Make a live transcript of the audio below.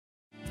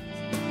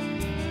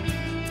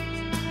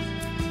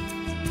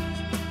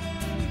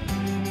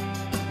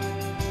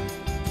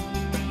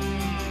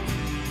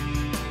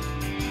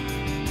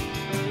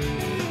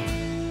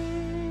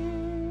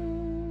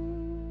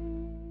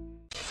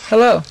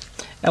Hello,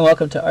 and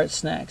welcome to Art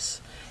Snacks.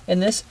 In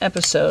this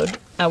episode,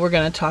 we're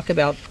going to talk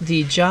about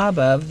the job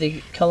of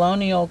the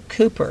Colonial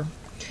cooper.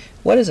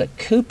 What is a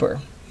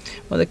cooper?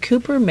 Well, the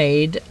cooper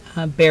made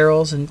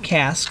barrels and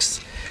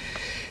casks.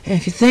 And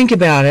if you think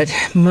about it,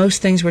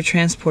 most things were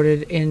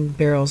transported in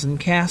barrels and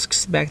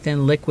casks. Back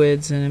then,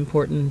 liquids and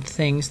important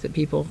things that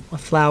people,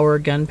 flour,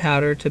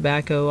 gunpowder,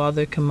 tobacco, all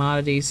the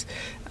commodities,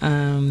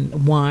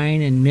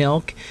 wine and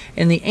milk.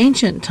 In the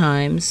ancient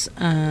times,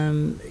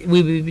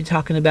 we would be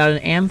talking about an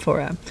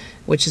amphora,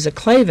 which is a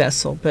clay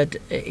vessel. But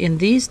in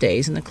these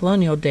days, in the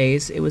colonial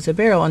days, it was a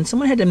barrel, and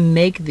someone had to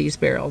make these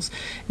barrels.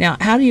 Now,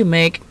 how do you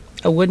make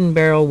a wooden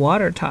barrel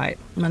watertight?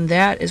 And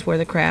that is where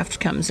the craft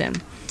comes in.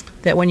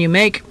 That when you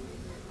make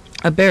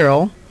a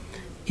barrel,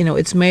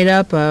 it's made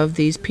up of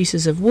these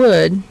pieces of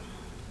wood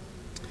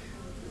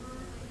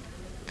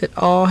that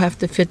all have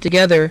to fit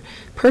together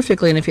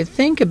perfectly. And if you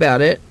think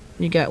about it,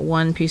 you got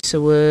one piece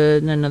of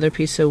wood and another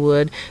piece of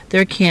wood.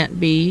 There can't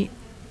be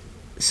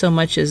so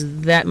much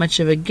as that much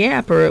of a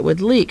gap or it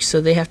would leak.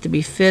 So they have to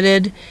be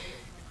fitted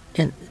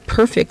and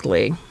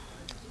perfectly.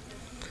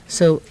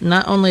 So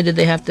not only did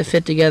they have to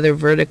fit together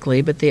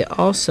vertically, but they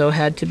also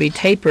had to be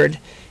tapered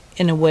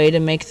in a way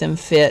to make them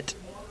fit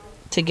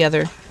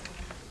together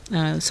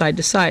side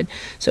to side.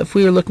 So if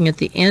we were looking at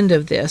the end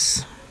of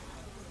this,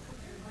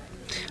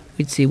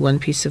 we'd see one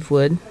piece of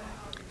wood,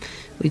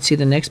 we'd see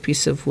the next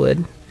piece of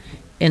wood,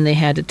 and they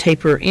had to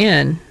taper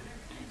in.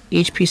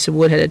 Each piece of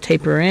wood had to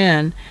taper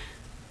in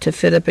to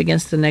fit up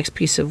against the next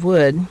piece of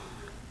wood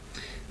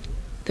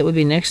that would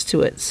be next to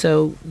it.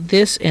 So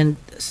this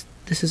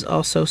is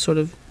also sort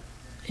of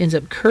ends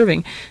up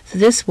curving. So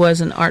this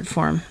was an art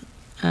form,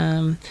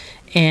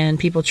 and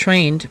people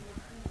trained.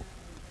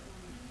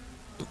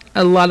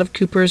 A lot of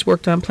coopers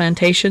worked on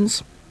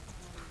plantations.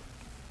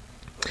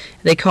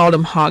 They called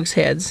them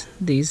hogsheads,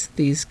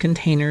 these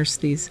containers,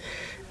 these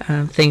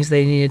things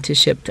they needed to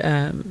ship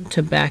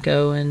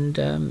tobacco and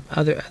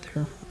other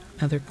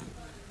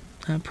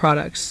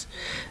products.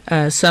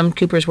 Some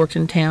coopers worked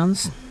in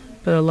towns,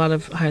 but a lot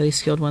of highly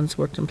skilled ones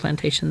worked in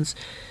plantations.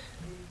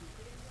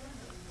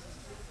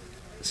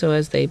 So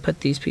as they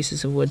put these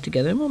pieces of wood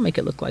together, and we'll make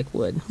it look like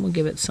wood. We'll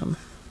give it some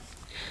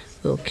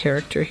little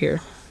character here.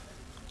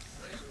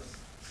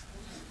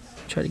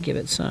 Try to give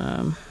it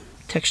some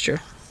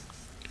texture.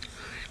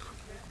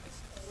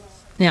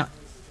 Now,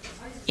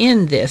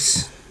 in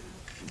this,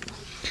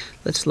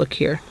 let's look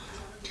here.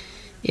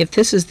 If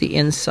this is the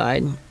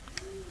inside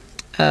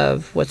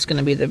of what's going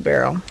to be the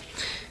barrel,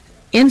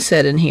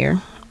 inset in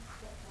here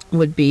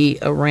would be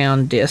a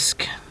round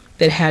disc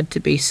that had to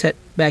be set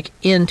back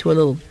into a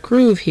little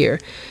groove here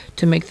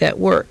to make that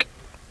work.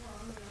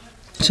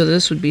 So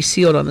this would be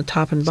sealed on the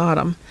top and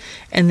bottom.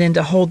 And then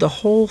to hold the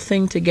whole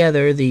thing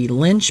together, the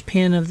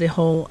linchpin of the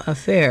whole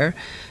affair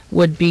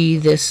would be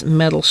this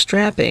metal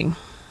strapping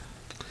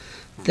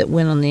that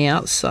went on the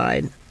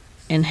outside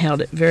and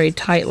held it very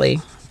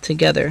tightly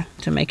together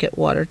to make it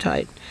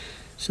watertight.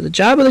 So the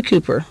job of the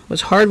cooper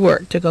was hard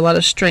work, took a lot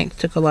of strength,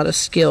 took a lot of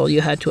skill.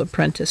 You had to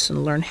apprentice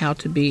and learn how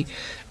to be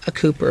a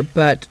cooper.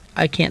 But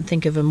I can't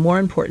think of a more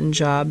important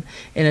job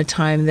in a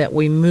time that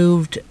we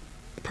moved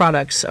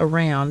products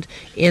around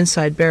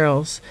inside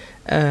barrels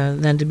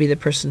than to be the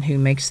person who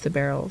makes the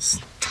barrels.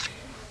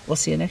 We'll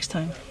see you next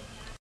time.